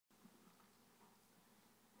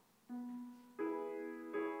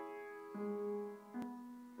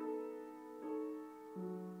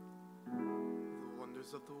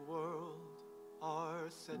clocks of the world are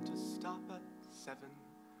said to stop at 7,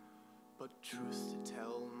 but truth to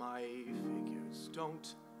tell, my figures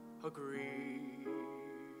don't agree.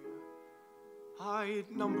 I'd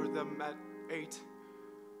number them at 8,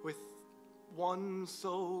 with one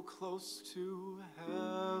so close to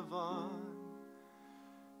heaven,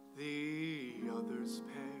 the others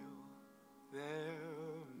pale, their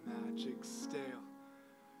magic stale.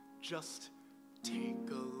 Just take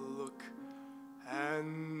a look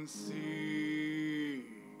and see.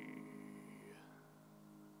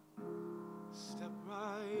 Step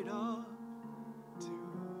right up to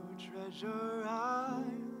Treasure Isle.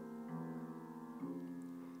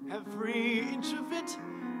 Every inch of it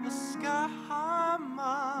a sky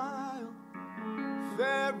mile.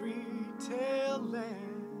 Fairy tale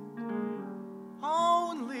land,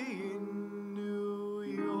 only in New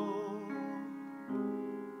York.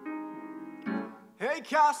 Hey,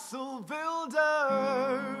 castle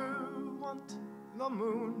builder, want the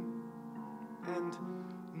moon and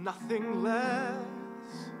nothing less.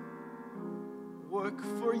 Work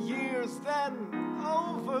for years, then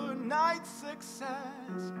overnight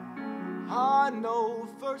success. I know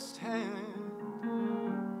firsthand,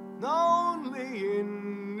 only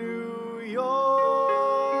in New York.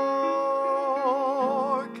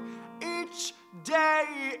 Each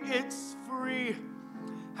day it's free,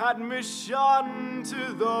 admission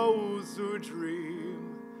to those who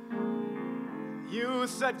dream. You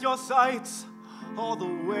set your sights all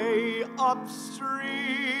the way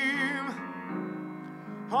upstream.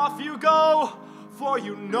 Off you go, for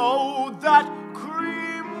you know that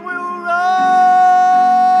cream will rise.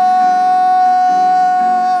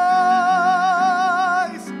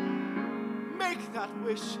 Make that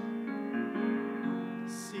wish,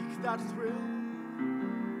 seek that thrill.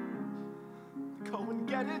 Go and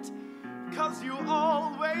get it, 'cause you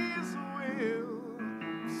always will.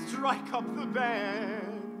 Strike up the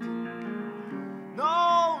band,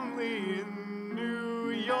 only in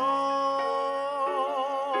New York.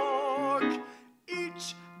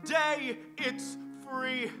 Each day it's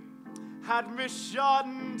free,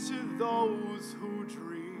 admission to those who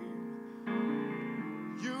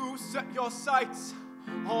dream. You set your sights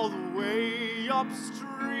all the way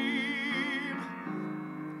upstream.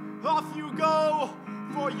 Off you go,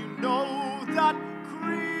 for you know that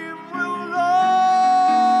cream will rise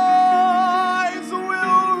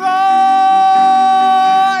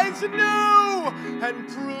new and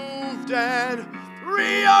proved and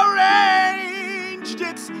rearranged.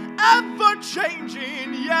 It's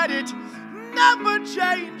ever-changing, yet it never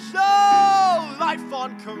changed. Oh, life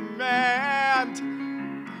on command.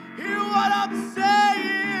 Hear what I'm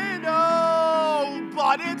saying? Oh,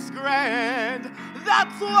 but it's grand.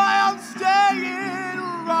 That's why I'm staying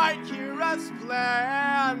right here as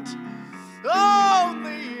planned.